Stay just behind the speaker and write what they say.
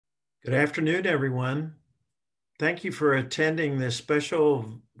Good afternoon, everyone. Thank you for attending this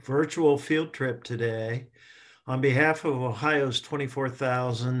special virtual field trip today. On behalf of Ohio's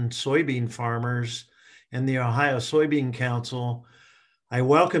 24,000 soybean farmers and the Ohio Soybean Council, I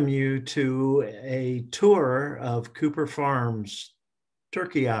welcome you to a tour of Cooper Farms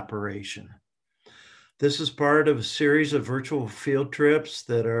turkey operation. This is part of a series of virtual field trips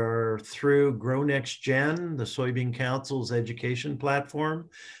that are through Grow Next Gen, the Soybean Council's education platform,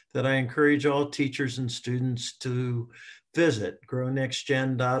 that I encourage all teachers and students to visit,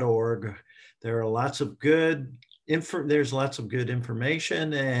 grownextgen.org. There are lots of good there's lots of good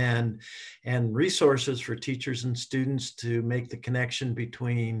information and resources for teachers and students to make the connection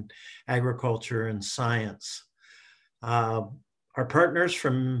between agriculture and science. Our partners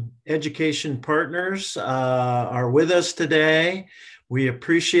from Education Partners are with us today. We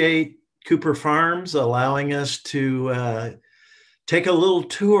appreciate Cooper Farms allowing us to take a little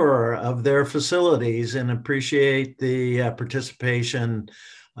tour of their facilities and appreciate the participation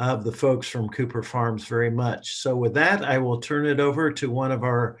of the folks from Cooper Farms very much. So with that, I will turn it over to one of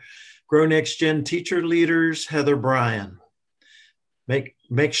our Grow Next Gen teacher leaders, Heather Bryan.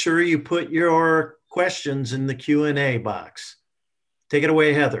 Make sure you put your questions in the Q&A box. Take it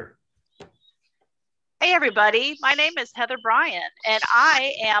away, Heather. Hey everybody, my name is Heather Bryan and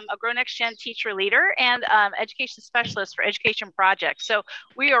I am a Grow Next Gen teacher leader and education specialist for education projects. So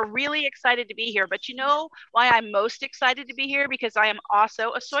we are really excited to be here, but you know why I'm most excited to be here? Because I am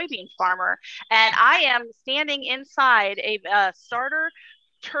also a soybean farmer and I am standing inside a starter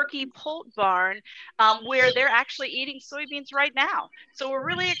turkey poult barn where they're actually eating soybeans right now. So we're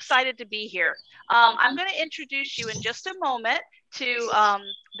really excited to be here. I'm going to introduce you in just a moment to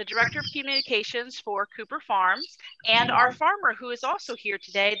the Director of Communications for Cooper Farms and our farmer who is also here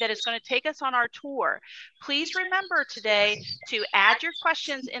today that is going to take us on our tour. Please remember today to add your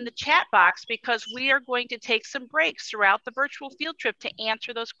questions in the chat box because we are going to take some breaks throughout the virtual field trip to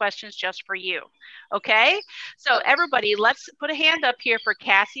answer those questions just for you. Okay, so everybody, let's put a hand up here for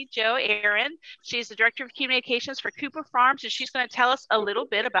Cassie Jo Aaron. She's the Director of Communications for Cooper Farms and she's going to tell us a little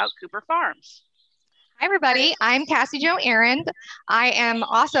bit about Cooper Farms. Hi, everybody. I'm Cassie Jo Aaron. I am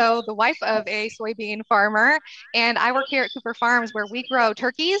also the wife of a soybean farmer, and I work here at Cooper Farms where we grow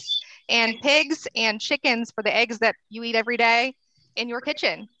turkeys and pigs and chickens for the eggs that you eat every day in your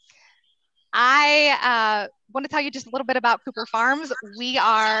kitchen. I want to tell you just a little bit about Cooper Farms. We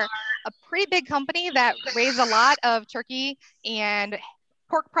are a pretty big company that raises a lot of turkey and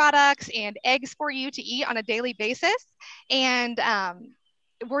pork products and eggs for you to eat on a daily basis. And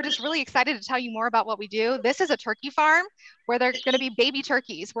we're just really excited to tell you more about what we do. This is a turkey farm where they're going to be baby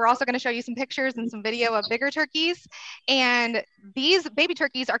turkeys. We're also going to show you some pictures and some video of bigger turkeys. And these baby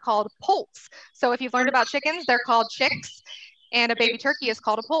turkeys are called poults. So if you've learned about chickens, they're called chicks. And a baby turkey is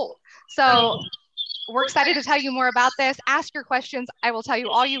called a poult. So we're excited to tell you more about this. Ask your questions. I will tell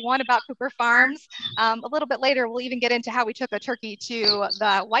you all you want about Cooper Farms. A little bit later, we'll even get into how we took a turkey to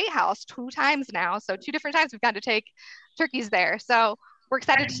the White House 2 times now. So 2 different times we've got to take turkeys there. So we're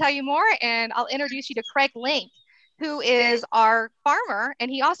excited to tell you more, and I'll introduce you to Craig Link, who is our farmer,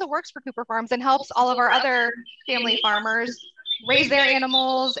 and he also works for Cooper Farms and helps all of our other family farmers raise their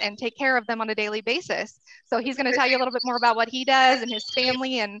animals and take care of them on a daily basis. So he's going to tell you a little bit more about what he does and his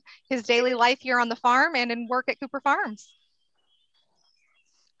family and his daily life here on the farm and in work at Cooper Farms.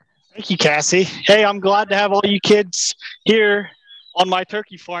 Thank you, Cassie. Hey, I'm glad to have all you kids here on my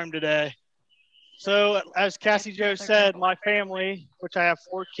turkey farm today. So as Cassie Jo said, my family, which I have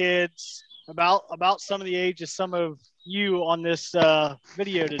 4 kids, about some of the age of some of you on this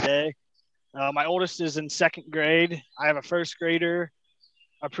video today. My oldest is in 2nd grade. I have a 1st grader,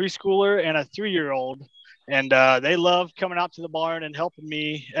 a preschooler, and a 3-year-old. And they love coming out to the barn and helping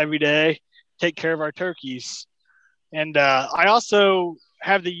me every day take care of our turkeys. And I also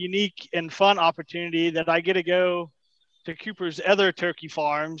have the unique and fun opportunity that I get to go to Cooper's other turkey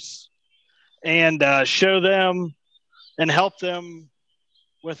farms and show them and help them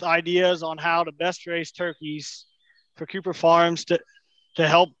with ideas on how to best raise turkeys for Cooper Farms to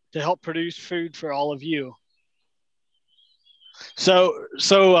help produce food for all of you. So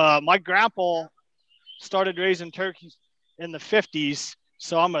my grandpa started raising turkeys in the 50s,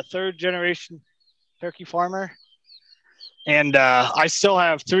 so I'm a 3rd generation turkey farmer, and I still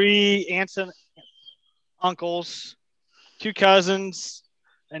have 3 aunts and uncles, 2 cousins,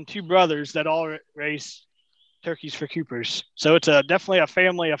 and 2 brothers that all raise turkeys for Coopers. So it's definitely a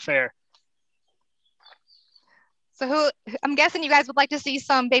family affair. So I'm guessing you guys would like to see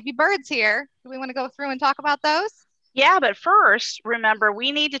some baby birds here. Do we want to go through and talk about those? Yeah, but first, remember,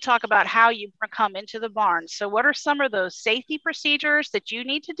 we need to talk about how you come into the barn. So what are some of those safety procedures that you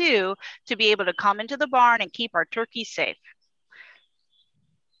need to do to be able to come into the barn and keep our turkeys safe?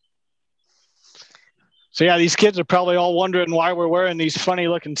 So yeah, these kids are probably all wondering why we're wearing these funny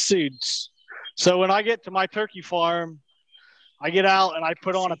looking suits. So when I get to my turkey farm, I get out and I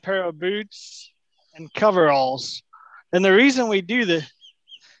put on a pair of boots and coveralls. And the reason we do this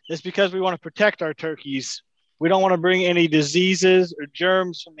is because we want to protect our turkeys. We don't want to bring any diseases or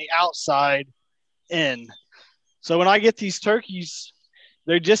germs from the outside in. So when I get these turkeys,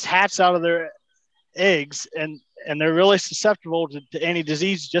 they're just hatched out of their eggs, and they're really susceptible to any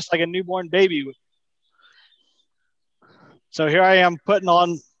disease, just like a newborn baby. So here I am putting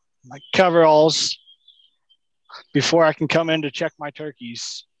on my coveralls before I can come in to check my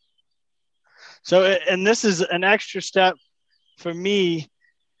turkeys. So, and this is an extra step for me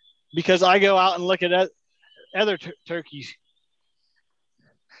because I go out and look at other turkeys.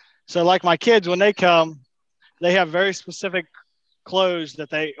 So like my kids, when they come, they have very specific clothes that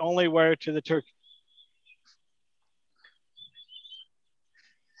they only wear to the turkey.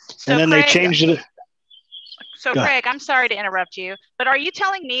 So and then Craig, they changed it. So Craig, I'm sorry to interrupt you, but are you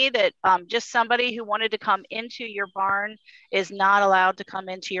telling me that just somebody who wanted to come into your barn is not allowed to come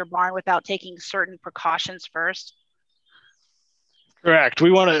into your barn without taking certain precautions first? Correct.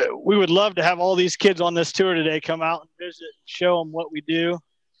 We would love to have all these kids on this tour today come out and visit, show them what we do.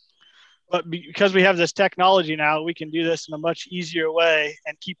 But because we have this technology now, we can do this in a much easier way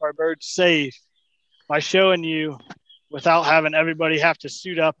and keep our birds safe by showing you without having everybody have to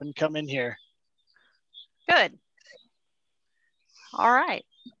suit up and come in here. Good. All right.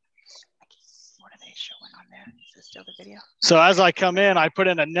 What are they showing on there? Is this still the video? So as I come in, I put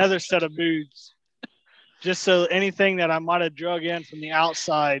in another set of boots just so anything that I might have drug in from the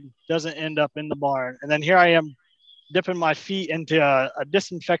outside doesn't end up in the barn. And then here I am dipping my feet into a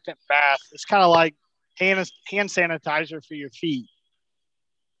disinfectant bath. It's kind of like hand sanitizer for your feet.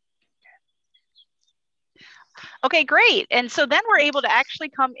 Okay, great. And so then we're able to actually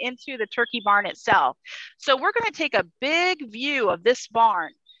come into the turkey barn itself. So we're going to take a big view of this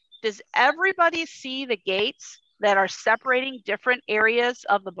barn. Does everybody see the gates that are separating different areas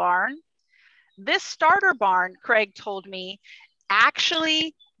of the barn? This starter barn, Craig told me,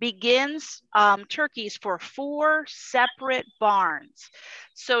 actually begins turkeys for 4 separate barns.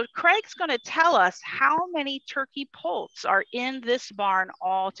 So Craig's going to tell us how many turkey poults are in this barn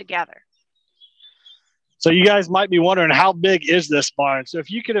all together. So you guys might be wondering, how big is this barn? So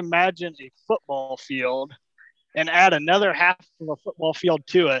if you could imagine a football field and add another half of a football field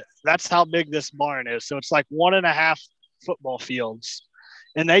to it, that's how big this barn is. So it's like 1.5 football fields.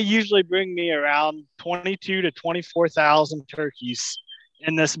 And they usually bring me around 22 to 24,000 turkeys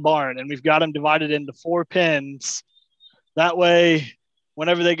in this barn. And we've got them divided into 4 pens. That way,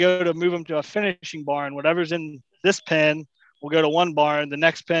 whenever they go to move them to a finishing barn, whatever's in this pen will go to one barn, the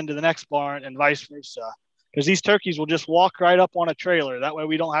next pen to the next barn, and vice versa. Because these turkeys will just walk right up on a trailer. That way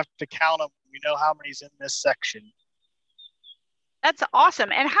we don't have to count them. We know how many's in this section. That's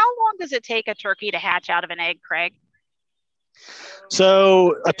awesome. And how long does it take a turkey to hatch out of an egg, Craig?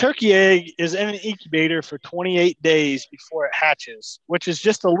 So a turkey egg is in an incubator for 28 days before it hatches, which is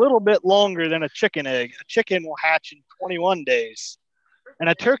just a little bit longer than a chicken egg. A chicken will hatch in 21 days. And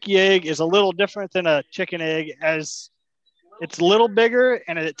a turkey egg is a little different than a chicken egg, as it's a little bigger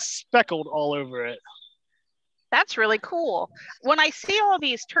and it's speckled all over it. That's really cool. When I see all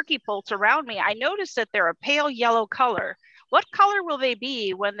these turkey poults around me, I notice that they're a pale yellow color. What color will they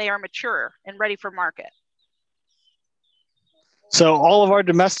be when they are mature and ready for market? So all of our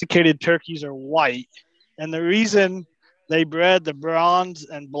domesticated turkeys are white. And the reason they bred the bronze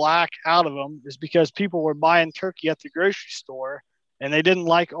and black out of them is because people were buying turkey at the grocery store and they didn't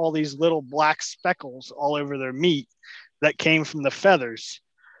like all these little black speckles all over their meat that came from the feathers.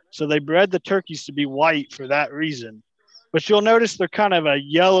 So they bred the turkeys to be white for that reason. But you'll notice they're kind of a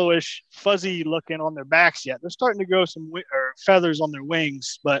yellowish, fuzzy looking on their backs yet. They're starting to grow some feathers on their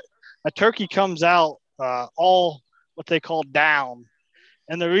wings, but a turkey comes out all what they call down.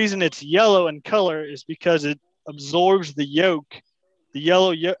 And the reason it's yellow in color is because it absorbs the yolk, the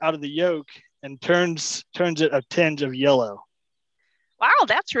yellow out of the yolk, and turns it a tinge of yellow. Wow,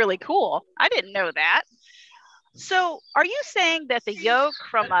 that's really cool. I didn't know that. So are you saying that the yolk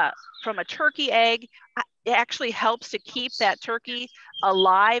from a turkey egg actually helps to keep that turkey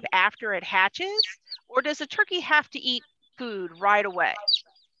alive after it hatches? Or does a turkey have to eat food right away?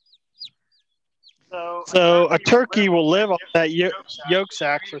 So a turkey will live on that yolk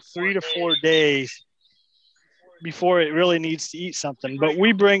sac for 3 to 4 days before it really needs to eat something. But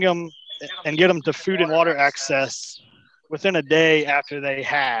we bring them and get them to food and water access within a day after they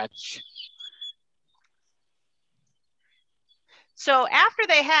hatch. So after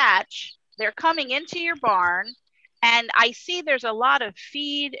they hatch, they're coming into your barn, and I see there's a lot of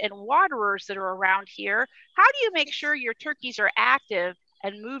feed and waterers that are around here. How do you make sure your turkeys are active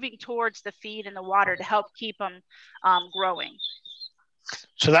and moving towards the feed and the water to help keep them growing?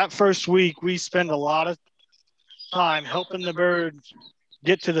 So that first week, we spend a lot of time helping the birds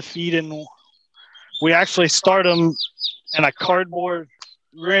get to the feed, and we actually start them in a cardboard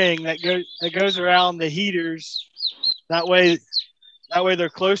ring that goes around the heaters. That way they're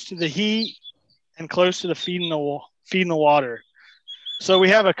close to the heat and close to the feed and the water. So we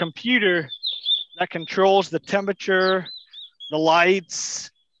have a computer that controls the temperature, the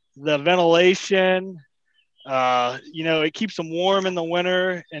lights, the ventilation. It keeps them warm in the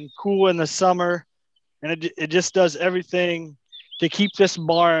winter and cool in the summer. And it just does everything to keep this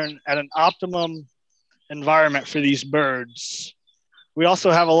barn at an optimum environment for these birds. We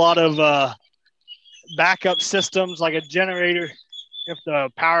also have a lot of backup systems, like a generator if the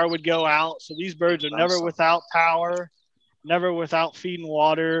power would go out. So these birds are never without power, never without feed and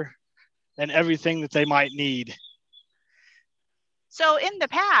water, and everything that they might need. So in the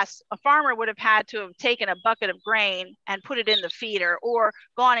past, a farmer would have had to have taken a bucket of grain and put it in the feeder, or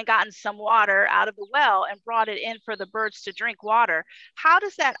gone and gotten some water out of the well and brought it in for the birds to drink water. How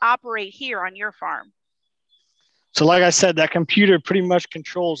does that operate here on your farm? So like I said, that computer pretty much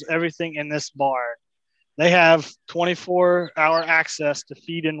controls everything in this barn. They have 24-hour access to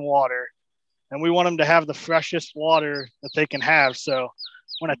feed and water, and we want them to have the freshest water that they can have. So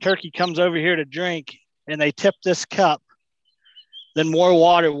when a turkey comes over here to drink and they tip this cup, then more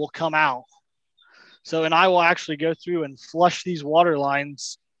water will come out. So, and I will actually go through and flush these water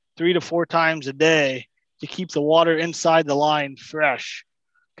lines 3 to 4 times a day to keep the water inside the line fresh.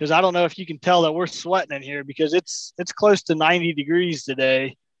 Because I don't know if you can tell that we're sweating in here, because it's close to 90 degrees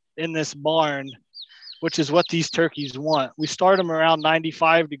today in this barn, which is what these turkeys want. We start them around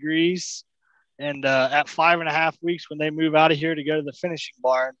 95 degrees. And at 5.5 weeks, when they move out of here to go to the finishing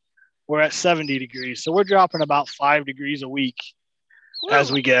barn, we're at 70 degrees. So we're dropping about 5 degrees a week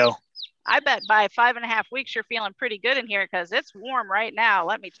as we go. I bet by 5.5 weeks, you're feeling pretty good in here, because it's warm right now,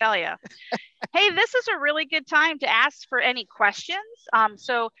 let me tell you. Hey, this is a really good time to ask for any questions.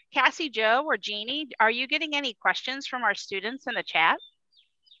 So Cassie, Joe, or Jeannie, are you getting any questions from our students in the chat?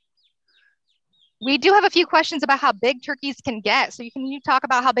 We do have a few questions about how big turkeys can get. So can you talk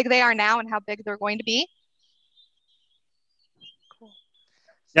about how big they are now and how big they're going to be? Cool.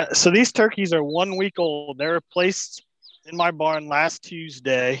 Yeah, so these turkeys are 1 week old. They were placed in my barn last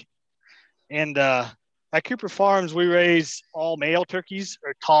Tuesday. And at Cooper Farms, we raise all male turkeys,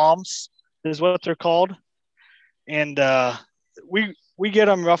 or toms is what they're called. And we get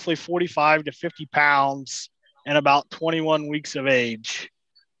them roughly 45 to 50 pounds and about 21 weeks of age.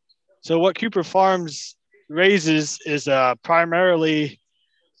 So what Cooper Farms raises is primarily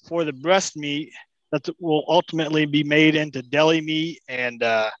for the breast meat that will ultimately be made into deli meat and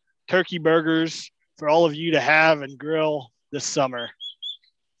turkey burgers for all of you to have and grill this summer.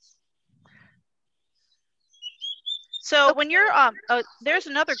 So when you're, there's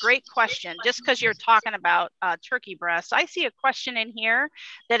another great question, just because you're talking about turkey breasts. I see a question in here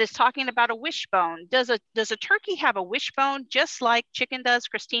that is talking about a wishbone. Does a turkey have a wishbone just like chicken does?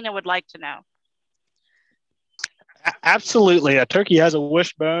 Christina would like to know. Absolutely. A turkey has a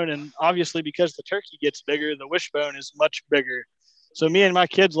wishbone, and obviously because the turkey gets bigger, the wishbone is much bigger. So me and my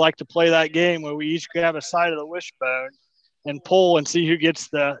kids like to play that game where we each grab a side of the wishbone and pull and see who gets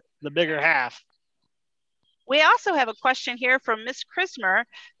the bigger half. We also have a question here from Miss Christmer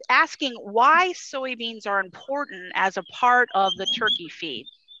asking why soybeans are important as a part of the turkey feed.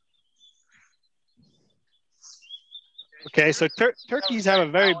 Okay, so turkeys have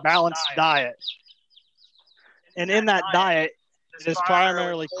a very balanced diet. And in that diet, it is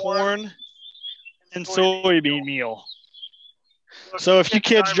primarily corn and soybean meal. So if you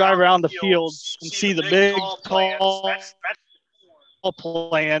kids drive around the fields and see the big, tall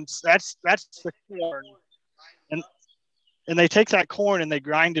plants, that's the corn. And they take that corn and they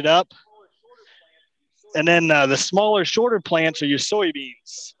grind it up. And then the smaller, shorter plants are your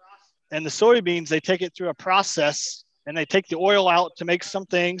soybeans. And the soybeans, they take it through a process and they take the oil out to make some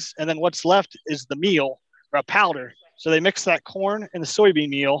things. And then what's left is the meal, or a powder. So they mix that corn and the soybean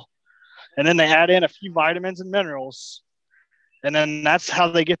meal, and then they add in a few vitamins and minerals. And then that's how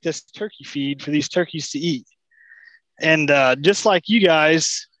they get this turkey feed for these turkeys to eat. And just like you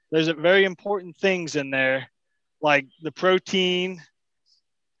guys, there's very important things in there, like the protein,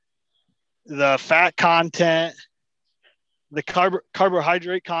 the fat content, the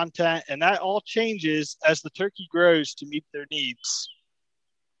carbohydrate content, and that all changes as the turkey grows to meet their needs.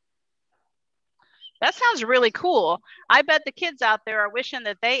 That sounds really cool. I bet the kids out there are wishing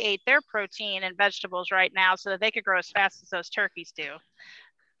that they ate their protein and vegetables right now so that they could grow as fast as those turkeys do.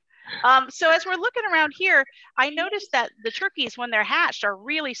 So as we're looking around here, I noticed that the turkeys, when they're hatched, are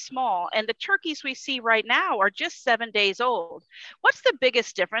really small, and the turkeys we see right now are just 7 days old. What's the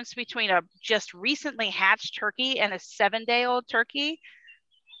biggest difference between a just recently hatched turkey and a 7-day-old turkey?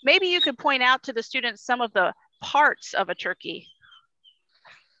 Maybe you could point out to the students some of the parts of a turkey.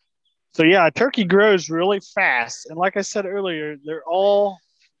 So yeah, a turkey grows really fast. And like I said earlier, they're all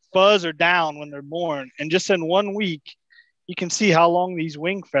fuzz or down when they're born. And just in 1 week, you can see how long these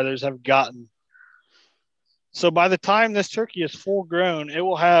wing feathers have gotten. So by the time this turkey is full grown, it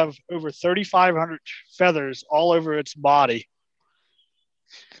will have over 3,500 feathers all over its body.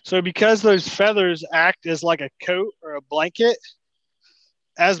 So because those feathers act as like a coat or a blanket,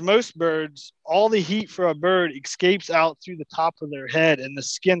 as most birds, all the heat for a bird escapes out through the top of their head and the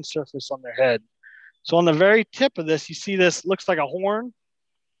skin surface on their head. So on the very tip of this, you see this looks like a horn.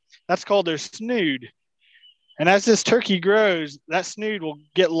 That's called their snood. And as this turkey grows, that snood will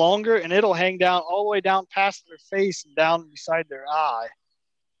get longer and it'll hang down all the way down past their face and down beside their eye.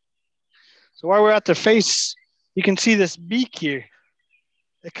 So while we're at their face, you can see this beak here.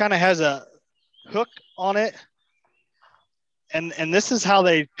 It kind of has a hook on it. And this is how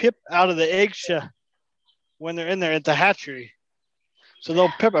they pip out of the eggshell when they're in there at the hatchery. So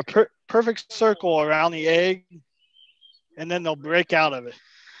they'll pip a perfect circle around the egg, and then they'll break out of it.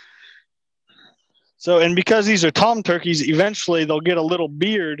 So, and because these are tom turkeys, eventually they'll get a little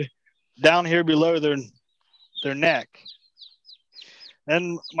beard down here below their neck.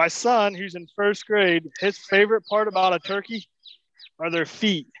 And my son, who's in 1st grade, his favorite part about a turkey are their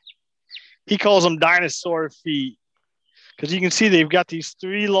feet. He calls them dinosaur feet. Because you can see they've got these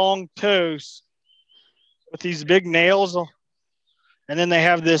 3 long toes with these big nails. And then they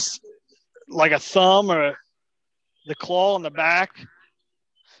have this like a thumb or the claw on the back.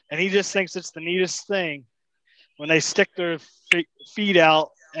 And he just thinks it's the neatest thing when they stick their feet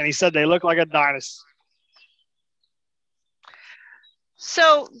out. And he said they look like a dinosaur.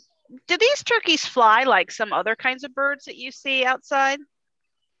 So do these turkeys fly like some other kinds of birds that you see outside?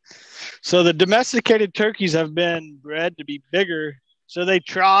 So the domesticated turkeys have been bred to be bigger. So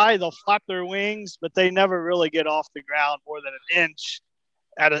they'll flap their wings, but they never really get off the ground more than an inch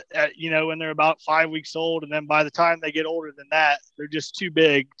when they're about 5 weeks old. And then by the time they get older than that, they're just too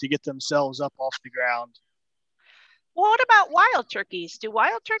big to get themselves up off the ground. Well, what about wild turkeys? Do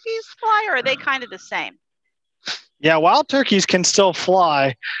wild turkeys fly, or are they kind of the same? Yeah, wild turkeys can still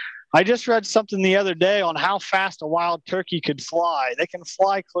fly. I just read something the other day on how fast a wild turkey could fly. They can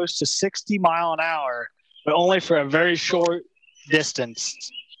fly close to 60 miles an hour, but only for a very short distance.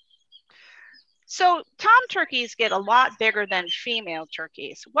 So tom turkeys get a lot bigger than female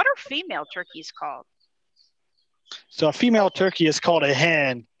turkeys. What are female turkeys called? So a female turkey is called a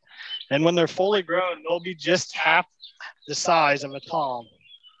hen. And when they're fully grown, they'll be just half the size of a tom.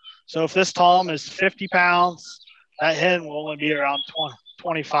 So if this tom is 50 pounds, that hen will only be around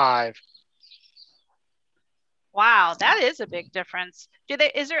 25. Wow, that is a big difference.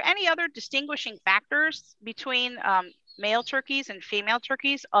 Is there any other distinguishing factors between male turkeys and female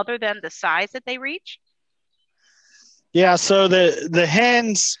turkeys other than the size that they reach? Yeah, so the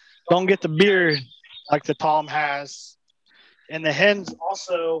hens don't get the beard like the tom has. And the hens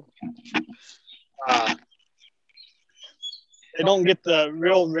also, they don't get the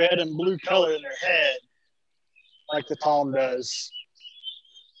real red and blue color in their head like the tom does.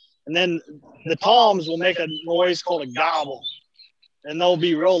 And then the toms will make a noise called a gobble. And they'll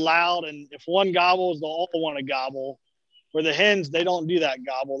be real loud. And if one gobbles, they'll all want to gobble. Where the hens, they don't do that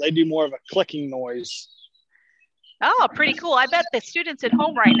gobble. They do more of a clicking noise. Oh, pretty cool. I bet the students at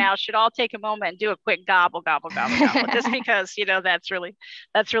home right now should all take a moment and do a quick gobble, gobble, gobble, gobble, just because,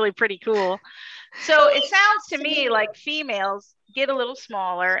 that's really pretty cool. So it sounds to me like females get a little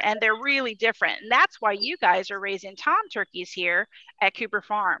smaller and they're really different. And that's why you guys are raising tom turkeys here at Cooper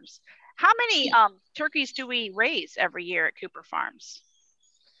Farms. How many turkeys do we raise every year at Cooper Farms?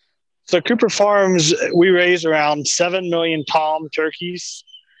 So Cooper Farms, we raise around 7 million tom turkeys.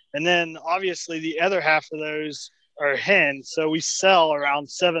 And then obviously the other half of those are hens. So we sell around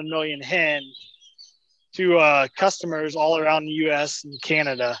 7 million hens to customers all around the U.S. and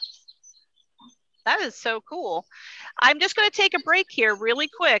Canada. That is so cool. I'm just going to take a break here really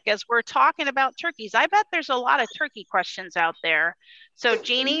quick as we're talking about turkeys. I bet there's a lot of turkey questions out there. So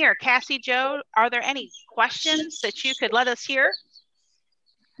Jeannie or Cassie Joe, are there any questions that you could let us hear?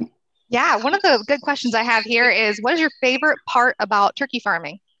 Yeah, one of the good questions I have here is, what is your favorite part about turkey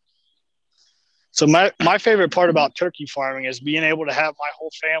farming? So my favorite part about turkey farming is being able to have my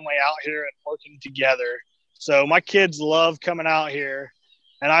whole family out here and working together. So my kids love coming out here,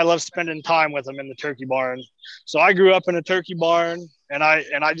 and I love spending time with them in the turkey barn. So I grew up in a turkey barn, and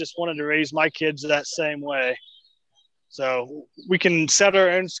I just wanted to raise my kids that same way. So we can set our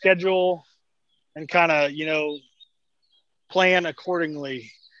own schedule and kind of, plan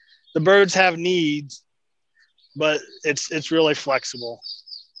accordingly. The birds have needs, but it's really flexible.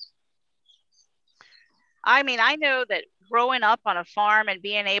 I mean, I know that growing up on a farm and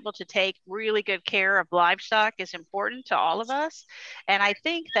being able to take really good care of livestock is important to all of us. And I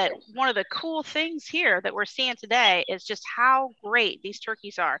think that one of the cool things here that we're seeing today is just how great these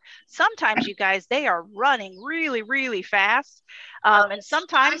turkeys are. Sometimes, you guys, they are running really, really fast. And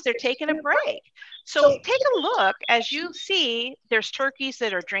sometimes they're taking a break. So take a look as you see there's turkeys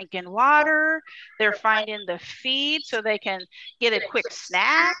that are drinking water, they're finding the feed so they can get a quick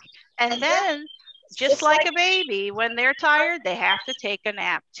snack. And then just like a baby, when they're tired, they have to take a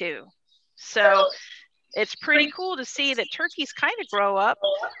nap too. So it's pretty cool to see that turkeys kind of grow up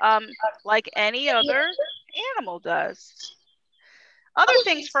like any other animal does. Other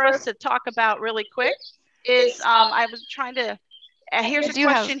things for us to talk about really quick is I was trying to, here's a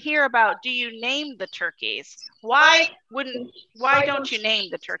question here about, do you name the turkeys? Why don't you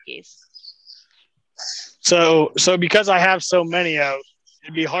name the turkeys? So because I have so many out,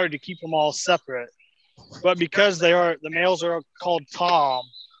 it'd be hard to keep them all separate. But because the males are called Tom,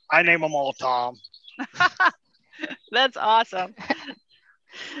 I name them all Tom. That's awesome.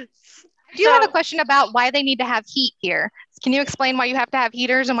 I do have a question about why they need to have heat here. Can you explain why you have to have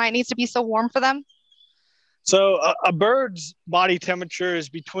heaters and why it needs to be so warm for them? So a bird's body temperature is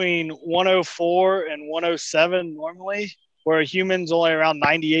between 104 and 107 normally, where a human's only around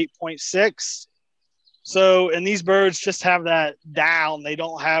 98.6. So, and these birds just have that down. They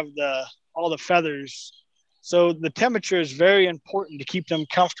don't have all the feathers. So the temperature is very important to keep them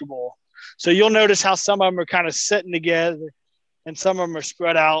comfortable. So you'll notice how some of them are kind of sitting together and some of them are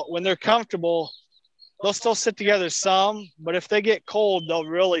spread out. When they're comfortable, they'll still sit together some, but if they get cold, they'll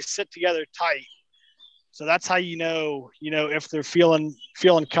really sit together tight. So that's how you know if they're feeling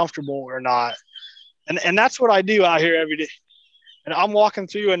comfortable or not. And that's what I do out here every day. And I'm walking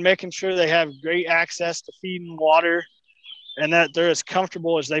through and making sure they have great access to feed and water and that they're as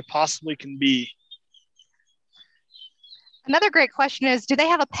comfortable as they possibly can be. Another great question is, do they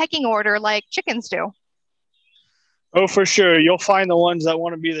have a pecking order like chickens do? Oh, for sure. You'll find the ones that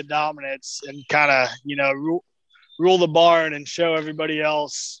want to be the dominants and kind of, rule the barn and show everybody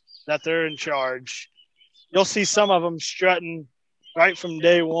else that they're in charge. You'll see some of them strutting right from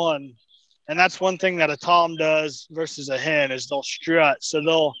day one. And that's one thing that a tom does versus a hen is they'll strut. So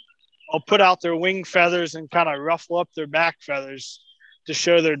they'll put out their wing feathers and kind of ruffle up their back feathers to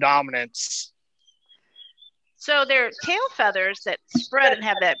show their dominance. So their tail feathers that spread and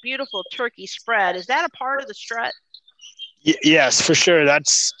have that beautiful turkey spread, is that a part of the strut? Yes, for sure.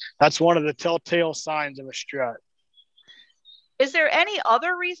 That's one of the telltale signs of a strut. Is there any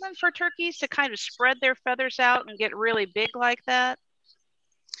other reason for turkeys to kind of spread their feathers out and get really big like that?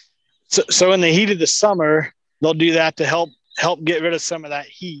 So in the heat of the summer, they'll do that to help get rid of some of that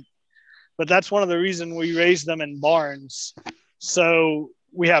heat. But that's one of the reasons we raise them in barns. So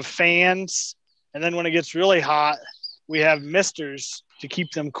we have fans, and then when it gets really hot, we have misters to keep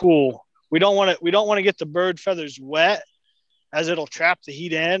them cool. We don't want to get the bird feathers wet, as it'll trap the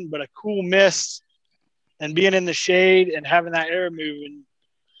heat in, but a cool mist and being in the shade and having that air moving,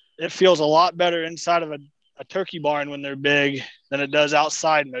 it feels a lot better inside of a turkey barn when they're big than it does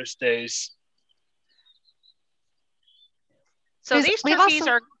outside most days. So these turkeys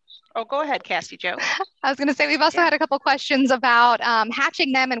are, oh, go ahead, Cassie Jo. I was going to say, we've also had a couple questions about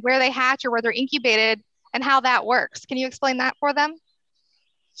hatching them and where they hatch or where they're incubated and how that works. Can you explain that for them?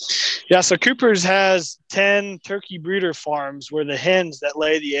 Yeah, so Cooper's has 10 turkey breeder farms where the hens that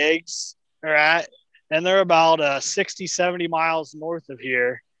lay the eggs are at, and they're about 60, 70 miles north of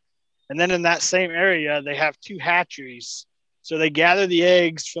here. And then in that same area, they have 2 hatcheries. So they gather the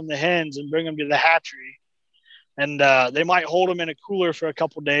eggs from the hens and bring them to the hatchery. And they might hold them in a cooler for a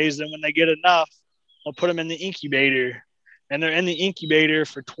couple of days. And when they get enough, they'll put them in the incubator. And they're in the incubator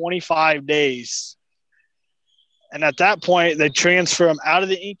for 25 days. And at that point, they transfer them out of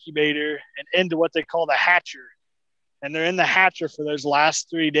the incubator and into what they call the hatcher. And they're in the hatcher for those last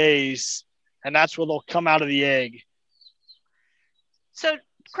 3 days. And that's where they'll come out of the egg. So,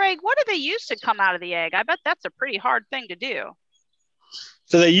 Craig, what do they use to come out of the egg? I bet that's a pretty hard thing to do.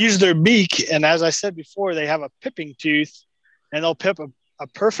 So they use their beak. And as I said before, they have a pipping tooth. And they'll pip a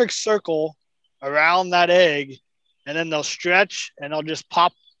perfect circle around that egg, and then they'll stretch and they'll just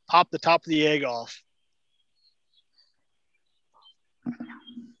pop the top of the egg off.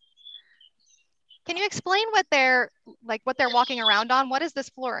 Can you explain what they're walking around on? What is this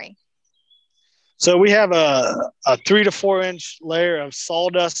flooring? So we have a 3 to 4 inch layer of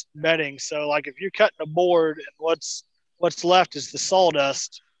sawdust bedding. So like if you're cutting a board and what's left is the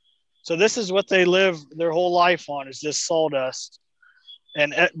sawdust. So this is what they live their whole life on, is this sawdust.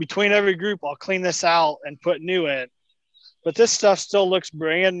 And between every group, I'll clean this out and put new in. But this stuff still looks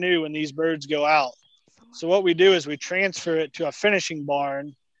brand new when these birds go out. So what we do is we transfer it to a finishing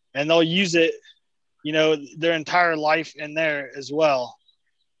barn, and they'll use it, their entire life in there as well.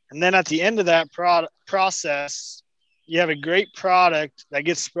 And then at the end of that process, you have a great product that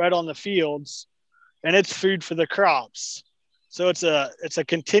gets spread on the fields, and it's food for the crops. So it's a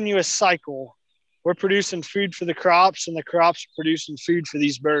continuous cycle. We're producing food for the crops, and the crops are producing food for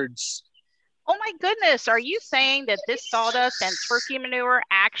these birds. Oh my goodness. Are you saying that this sawdust and turkey manure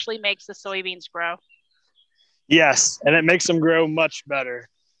actually makes the soybeans grow? Yes, and it makes them grow much better.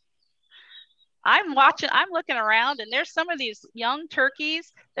 I'm looking around, and there's some of these young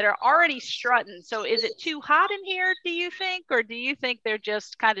turkeys that are already strutting. So is it too hot in here, do you think? Or do you think they're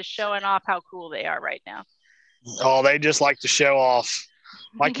just kind of showing off how cool they are right now? Oh, they just like to show off.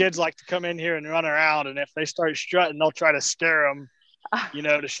 My kids like to come in here and run around, and if they start strutting, they'll try to scare them,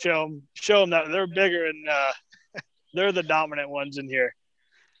 to show them that they're bigger and they're the dominant ones in here.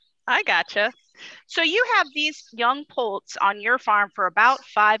 I gotcha. So you have these young poults on your farm for about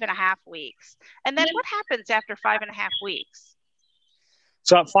 5.5 weeks. And then what happens after 5.5 weeks?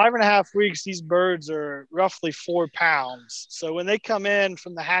 So at 5.5 weeks, these birds are roughly 4 pounds. So when they come in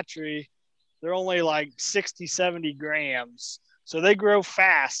from the hatchery, they're only like 60, 70 grams. So they grow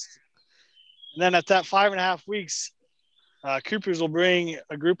fast. And then at that 5.5 weeks, Coopers will bring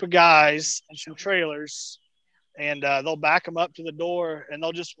a group of guys and some trailers, and they'll back them up to the door, and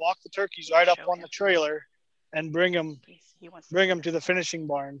they'll just walk the turkeys right up on the trailer and bring them to the finishing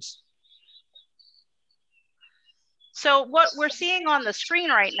barns. So what we're seeing on the screen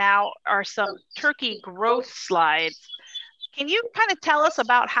right now are some turkey growth slides. Can you kind of tell us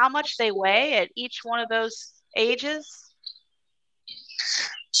about how much they weigh at each one of those ages?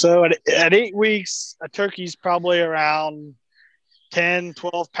 So at 8 weeks, a turkey's probably around 10,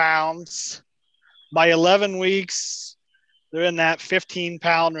 12 pounds. By 11 weeks, they're in that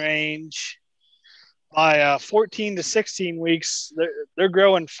 15-pound range. By 14 to 16 weeks, they're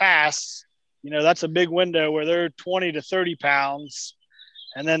growing fast. That's a big window where they're 20 to 30 pounds.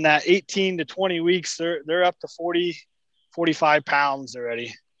 And then that 18 to 20 weeks, they're up to 40, 45 pounds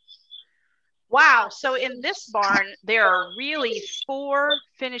already. Wow. So in this barn, there are really 4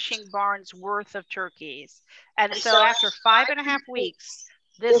 finishing barns worth of turkeys. And so after 5.5 weeks,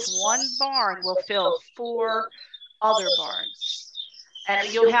 this one barn will fill 4 other barns.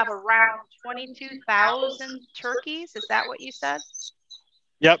 And you'll have around 22,000 turkeys. Is that what you said?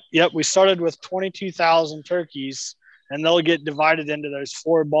 Yep. We started with 22,000 turkeys, and they'll get divided into those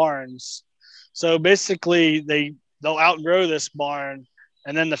 4 barns. So basically, they'll outgrow this barn,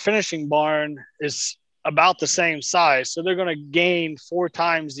 and then the finishing barn is about the same size. So they're going to gain 4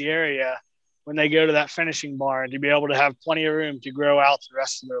 times the area when they go to that finishing barn to be able to have plenty of room to grow out the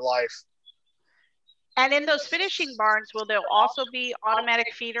rest of their life. And in those finishing barns, will there also be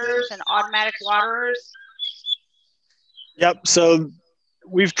automatic feeders and automatic waterers? Yep. So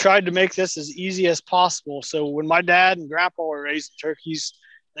we've tried to make this as easy as possible. So when my dad and grandpa were raising turkeys,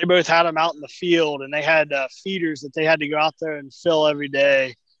 they both had them out in the field, and they had feeders that they had to go out there and fill every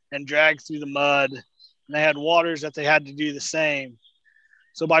day and drag through the mud. And they had waters that they had to do the same.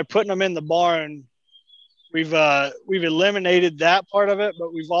 So by putting them in the barn, we've eliminated that part of it,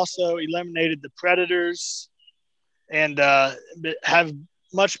 but we've also eliminated the predators and have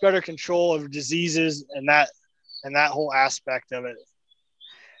much better control of diseases and that whole aspect of it.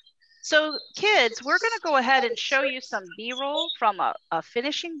 So kids, we're going to go ahead and show you some B-roll from a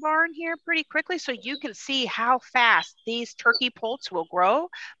finishing barn here pretty quickly so you can see how fast these turkey poults will grow.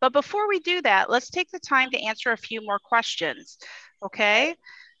 But before we do that, let's take the time to answer a few more questions, okay?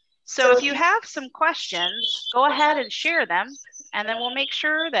 So if you have some questions, go ahead and share them, and then we'll make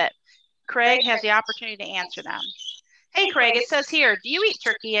sure that Craig has the opportunity to answer them. Hey, Craig, it says here, do you eat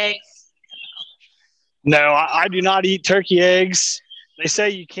turkey eggs? No, I do not eat turkey eggs. They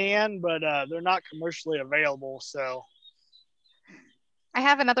say you can, but they're not commercially available. So I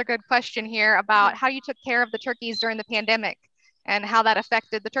have another good question here about how you took care of the turkeys during the pandemic and how that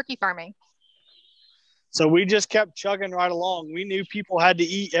affected the turkey farming. So we just kept chugging right along. We knew people had to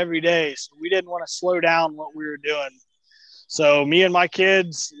eat every day, so we didn't want to slow down what we were doing. So me and my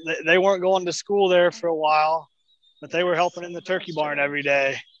kids, they weren't going to school there for a while, but they were helping in the turkey barn every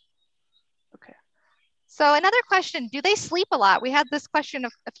day. Okay. So another question, do they sleep a lot? We had this question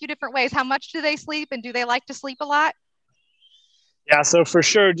a few different ways. How much do they sleep, and do they like to sleep a lot? Yeah, so for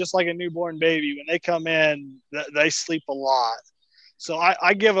sure, just like a newborn baby, when they come in, they sleep a lot. So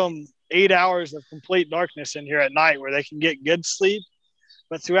I give them 8 hours of complete darkness in here at night where they can get good sleep.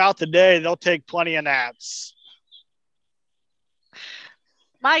 But throughout the day, they'll take plenty of naps.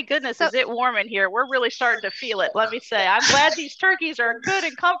 My goodness, is it warm in here? We're really starting to feel it. Let me say, I'm glad these turkeys are good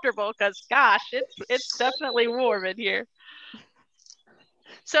and comfortable because, gosh, it's definitely warm in here.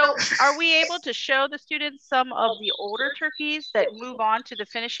 So are we able to show the students some of the older turkeys that move on to the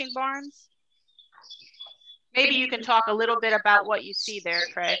finishing barns? Maybe you can talk a little bit about what you see there,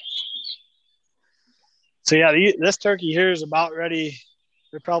 Trey. So yeah, this turkey here is about ready.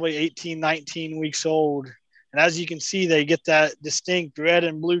 They're probably 18, 19 weeks old. And as you can see, they get that distinct red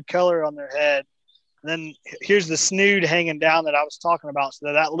and blue color on their head. And then here's the snood hanging down that I was talking about.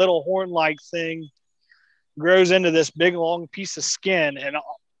 So that little horn-like thing grows into this big, long piece of skin. And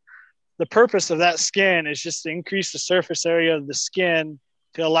the purpose of that skin is just to increase the surface area of the skin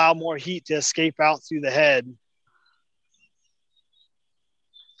to allow more heat to escape out through the head.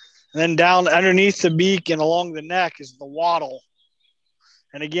 And then down underneath the beak and along the neck is the wattle.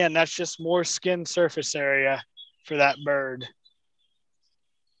 And again, that's just more skin surface area for that bird.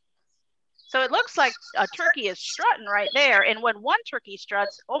 So it looks like a turkey is strutting right there. And when one turkey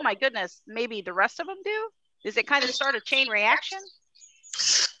struts, oh my goodness, maybe the rest of them do? Does it kind of start a chain reaction?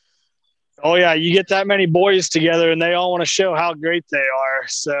 Oh yeah, you get that many boys together and they all want to show how great they are.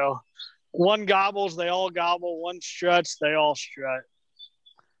 So one gobbles, they all gobble. One struts, they all strut.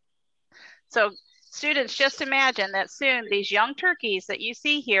 So students, just imagine that soon these young turkeys that you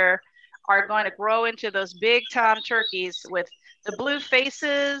see here are going to grow into those big tom turkeys with the blue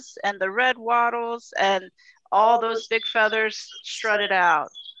faces and the red wattles and all those big feathers strutted out.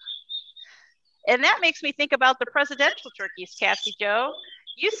 And that makes me think about the presidential turkeys, Cassie Jo.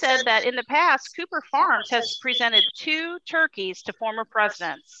 You said that in the past, Cooper Farms has presented 2 turkeys to former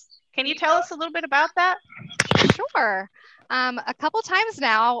presidents. Can you tell us a little bit about that? Sure. A couple times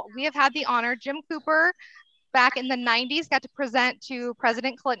now, we have had the honor. Jim Cooper, back in the 90s, got to present to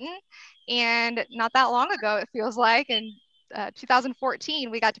President Clinton. And not that long ago, it feels like, in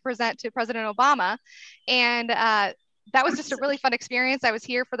 2014, we got to present to President Obama. And that was just a really fun experience. I was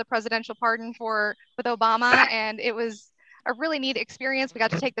here for the presidential pardon with Obama, and it was a really neat experience. We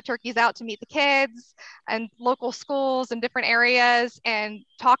got to take the turkeys out to meet the kids and local schools and different areas and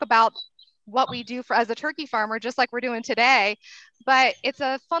talk about what we do as a turkey farmer, just like we're doing today. But it's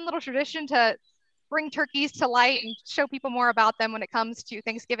a fun little tradition to bring turkeys to light and show people more about them when it comes to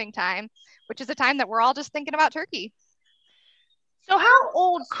Thanksgiving time, which is a time that we're all just thinking about turkey. So how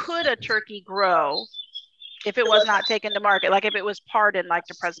old could a turkey grow if it was not taken to market, like if it was pardoned like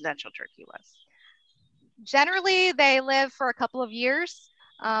the presidential turkey was? Generally, they live for a couple of years,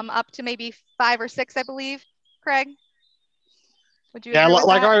 up to maybe 5 or 6, I believe. Craig, would you agree with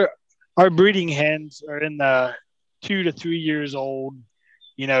like that? our breeding hens are in the 2 to 3 years old,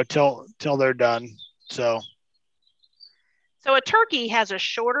 till they're done. So a turkey has a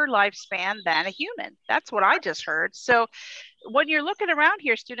shorter lifespan than a human. That's what I just heard. So when you're looking around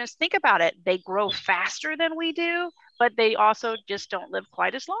here, students, think about it. They grow faster than we do, but they also just don't live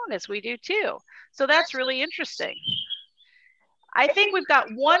quite as long as we do too. So that's really interesting. I think we've got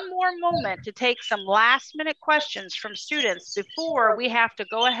one more moment to take some last minute questions from students before we have to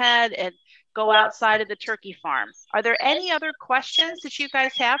go ahead and go outside of the turkey farm. Are there any other questions that you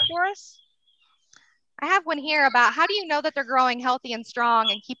guys have for us? I have one here about how do you know that they're growing healthy and strong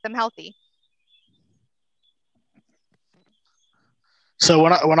and keep them healthy? So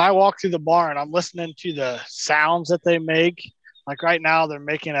when I walk through the barn, I'm listening to the sounds that they make. Like right now, they're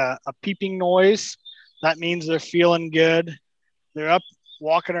making a peeping noise. That means they're feeling good. They're up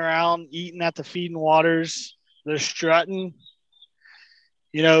walking around, eating at the feeding waters. They're strutting.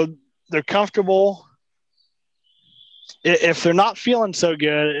 They're comfortable. If they're not feeling so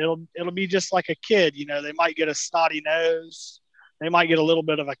good, it'll be just like a kid. They might get a snotty nose. They might get a little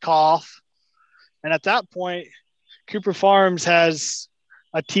bit of a cough. And at that point, Cooper Farms has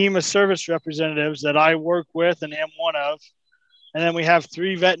a team of service representatives that I work with and am one of. And then we have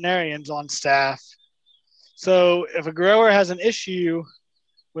 3 veterinarians on staff. So if a grower has an issue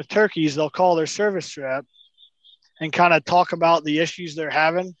with turkeys, they'll call their service rep and kind of talk about the issues they're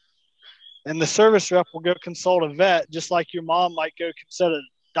having. And the service rep will go consult a vet, just like your mom might go consult a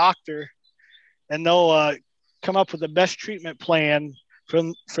doctor, and they'll come up with the best treatment plan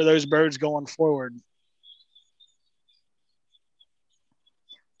for those birds going forward.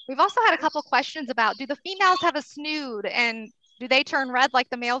 We've also had a couple questions about, do the females have a snood, and do they turn red like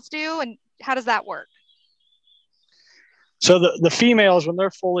the males do? And how does that work? So the females, when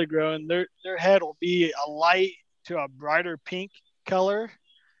they're fully grown, their head will be a light to a brighter pink color,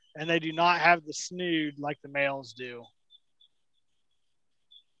 and they do not have the snood like the males do.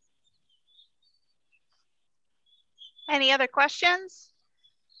 Any other questions?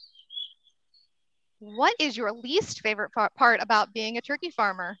 What is your least favorite part about being a turkey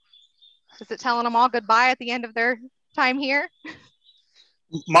farmer? Is it telling them all goodbye at the end of their time here?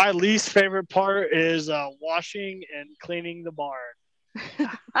 My least favorite part is washing and cleaning the barn.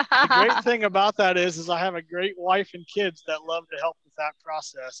 The great thing about that is I have a great wife and kids that love to help with that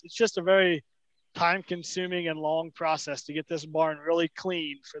process. It's just a very time-consuming and long process to get this barn really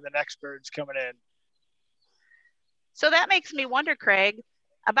clean for the next birds coming in. So that makes me wonder, Craig,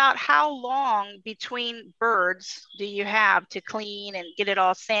 about how long between birds do you have to clean and get it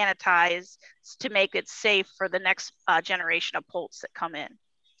all sanitized to make it safe for the next generation of poults that come in?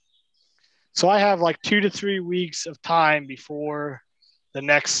 So I have like 2 to 3 weeks of time before the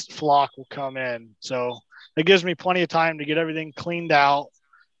next flock will come in. So it gives me plenty of time to get everything cleaned out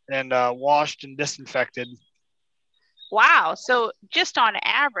and washed and disinfected. Wow. So just on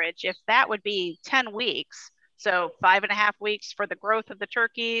average, if that would be 10 weeks, so 5.5 weeks for the growth of the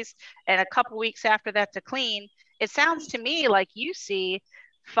turkeys and a couple weeks after that to clean, it sounds to me like you see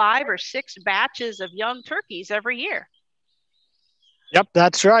 5 or 6 batches of young turkeys every year. Yep,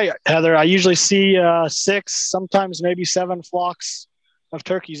 that's right, Heather. I usually see 6, sometimes maybe 7 flocks of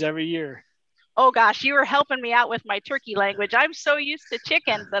turkeys every year. Oh gosh, you were helping me out with my turkey language. I'm so used to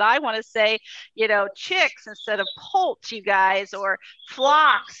chickens that I want to say, you know, chicks instead of poults, you guys, or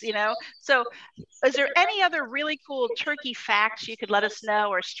flocks, you know. So is there any other really cool turkey facts you could let us know,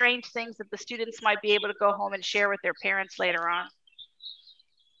 or strange things that the students might be able to go home and share with their parents later on?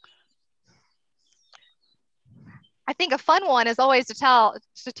 I think a fun one is always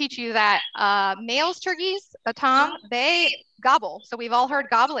to teach you that males turkeys, Tom, they gobble. So we've all heard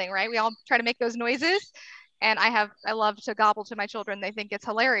gobbling, right? We all try to make those noises. And I love to gobble to my children. They think it's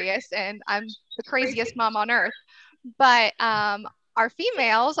hilarious. And I'm the craziest mom on earth. But our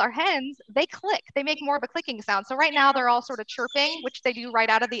females, our hens, they click. They make more of a clicking sound. So right now they're all sort of chirping, which they do right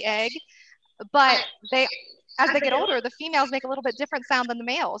out of the egg. But as they get older, the females make a little bit different sound than the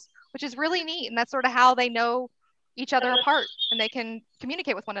males, which is really neat. And that's sort of how they know each other apart and they can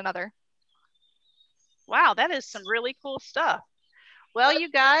communicate with one another. Wow, that is some really cool stuff. Well, you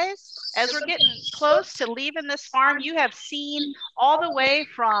guys, as we're getting close to leaving this farm, you have seen all the way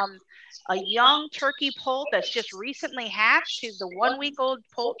from a young turkey poult that's just recently hatched to the 1-week-old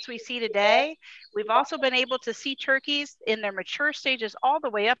poults we see today. We've also been able to see turkeys in their mature stages all the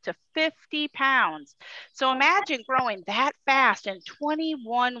way up to 50 pounds. So imagine growing that fast in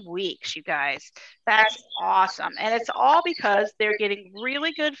 21 weeks, you guys. That's awesome. And it's all because they're getting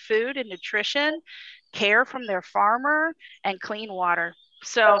really good food and nutrition, care from their farmer, and clean water.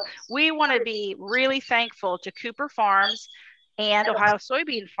 So we want to be really thankful to Cooper Farms and Ohio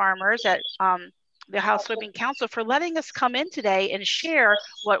soybean farmers at the Ohio Soybean Council for letting us come in today and share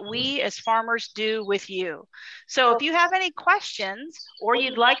what we as farmers do with you. So if you have any questions or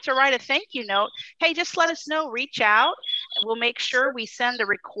you'd like to write a thank you note, hey, just let us know, reach out. We'll make sure we send a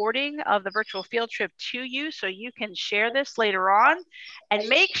recording of the virtual field trip to you so you can share this later on. And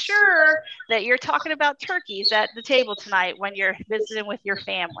make sure that you're talking about turkeys at the table tonight when you're visiting with your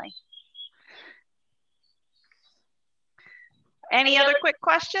family. Any other quick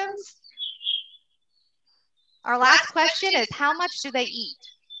questions? Our last question is, how much do they eat?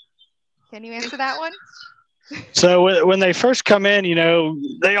 Can you answer that one? So when they first come in, you know,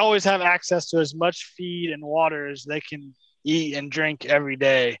 they always have access to as much feed and water as they can eat and drink every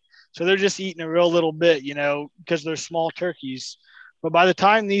day. So they're just eating a real little bit, you know, because they're small turkeys. But by the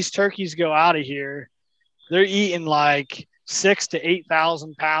time these turkeys go out of here, they're eating like 6,000 to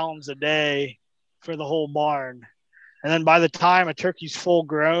 8,000 pounds a day for the whole barn. And then by the time a turkey's full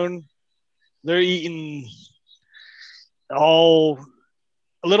grown, they're eating a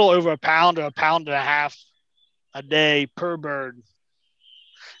little over a pound to a pound and a half a day per bird.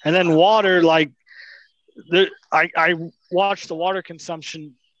 And then water, like I watch the water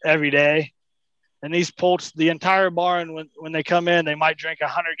consumption every day. And these poults, the entire barn, when they come in, they might drink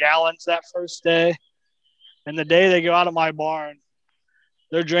 100 gallons that first day. And the day they go out of my barn,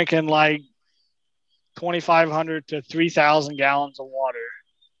 they're drinking like 2,500 to 3,000 gallons of water.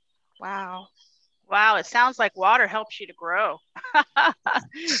 Wow. Wow, it sounds like water helps you to grow.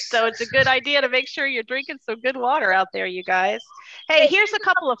 So it's a good idea to make sure you're drinking some good water out there, you guys. Hey, here's a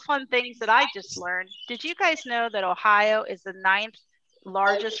couple of fun things that I just learned. Did you guys know that Ohio is the 9th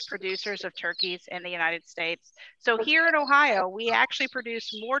largest producers of turkeys in the United States. So here in Ohio, we actually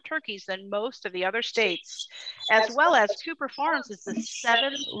produce more turkeys than most of the other states, as well as Cooper Farms is the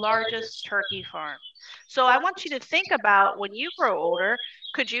 7th largest turkey farm. So I want you to think about when you grow older,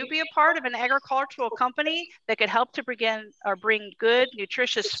 could you be a part of an agricultural company that could help to bring good,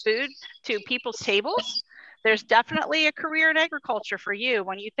 nutritious food to people's tables? There's definitely a career in agriculture for you.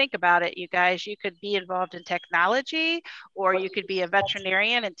 When you think about it, you guys, you could be involved in technology, or you could be a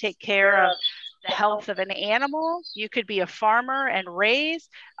veterinarian and take care of the health of an animal. You could be a farmer and raise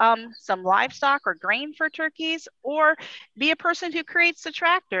some livestock or grain for turkeys, or be a person who creates the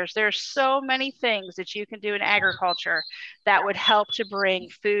tractors. There's so many things that you can do in agriculture that would help to bring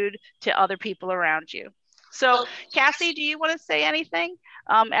food to other people around you. So Cassie, do you want to say anything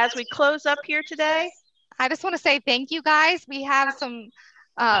as we close up here today? I just want to say thank you guys. We have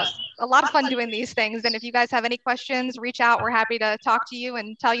a lot of fun doing these things. And if you guys have any questions, reach out. We're happy to talk to you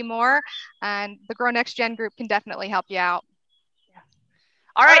and tell you more. And the Grow Next Gen group can definitely help you out.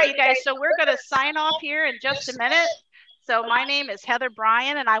 All right, you guys. So we're going to sign off here in just a minute. So my name is Heather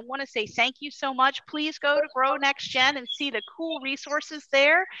Bryan, and I want to say thank you so much. Please go to Grow Next Gen and see the cool resources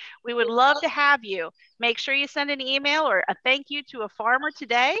there. We would love to have you. Make sure you send an email or a thank you to a farmer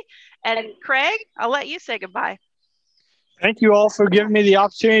today. And Craig, I'll let you say goodbye. Thank you all for giving me the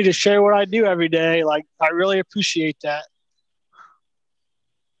opportunity to share what I do every day. I really appreciate that.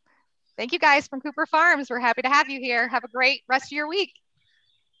 Thank you guys from Cooper Farms. We're happy to have you here. Have a great rest of your week.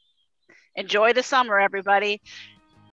 Enjoy the summer, everybody.